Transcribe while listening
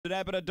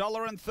Aston Abbott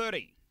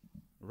 $1.30.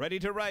 Ready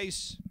to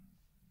race.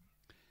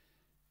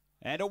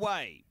 And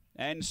away.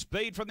 And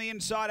speed from the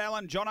inside,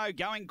 Alan Jono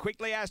going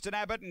quickly, Aston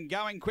Abbott, and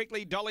going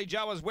quickly, Dolly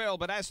Joe as well.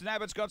 But Aston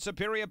Abbott's got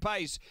superior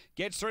pace.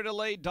 Gets through to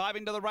lead,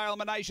 diving to the rail,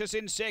 Menacious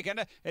in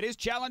second. It is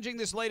challenging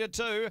this leader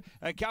too.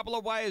 A couple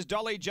of ways,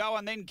 Dolly Joe,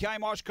 and then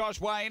came Oshkosh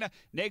Wayne.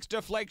 Next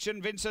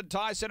deflection, Vincent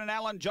Tyson and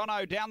Alan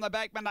Jono. Down the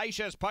back,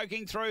 Menacious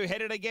poking through,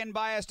 headed again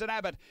by Aston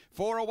Abbott.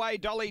 4 away,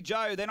 Dolly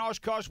Joe, then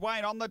Oshkosh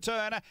Wayne on the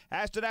turn.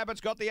 Aston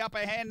Abbott's got the upper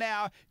hand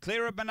now.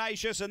 Clear of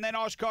Menacious and then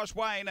Oshkosh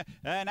Wayne.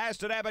 And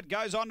Aston Abbott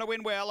goes on to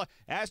win well.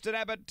 Aston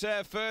Abbott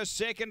first,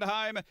 second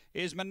home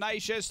is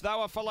Menacious. They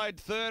were followed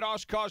third,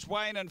 Oshkosh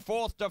Wayne, and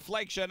fourth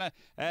deflection.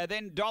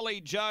 Then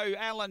Dolly Joe,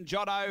 Alan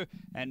Jono,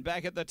 and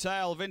back at the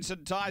tail,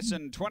 Vincent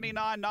Tyson.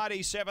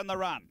 29.97 the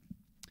run.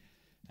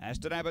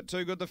 Aston Abbott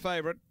too good the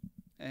favourite,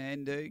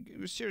 and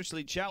was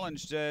seriously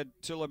challenged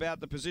till about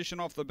the position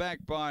off the back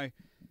by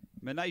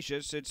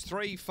Menacious. It's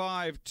 3,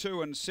 5,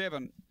 2 and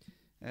 7.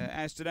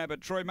 Aston Abbott,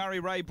 Troy Murray,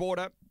 Ray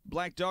Border,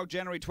 Black Dog,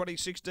 January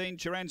 2016,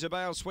 Chiranza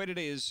Bale, Sweet It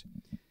Is.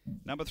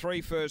 Number 3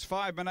 first,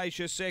 5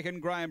 Menacious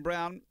second, Graham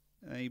Brown.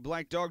 A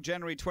Black Dog,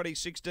 January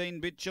 2016,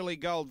 Bit Chili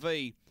Gold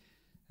V.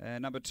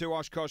 Number 2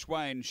 Oshkosh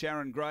Wayne,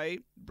 Sharon Gray.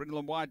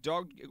 Brindle White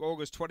Dog,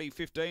 August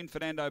 2015,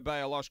 Fernando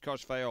Bale,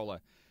 Oshkosh Fayola.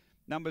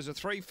 Numbers are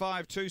 3,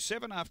 5, 2,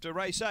 7 after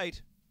race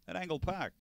 8 at Angle Park.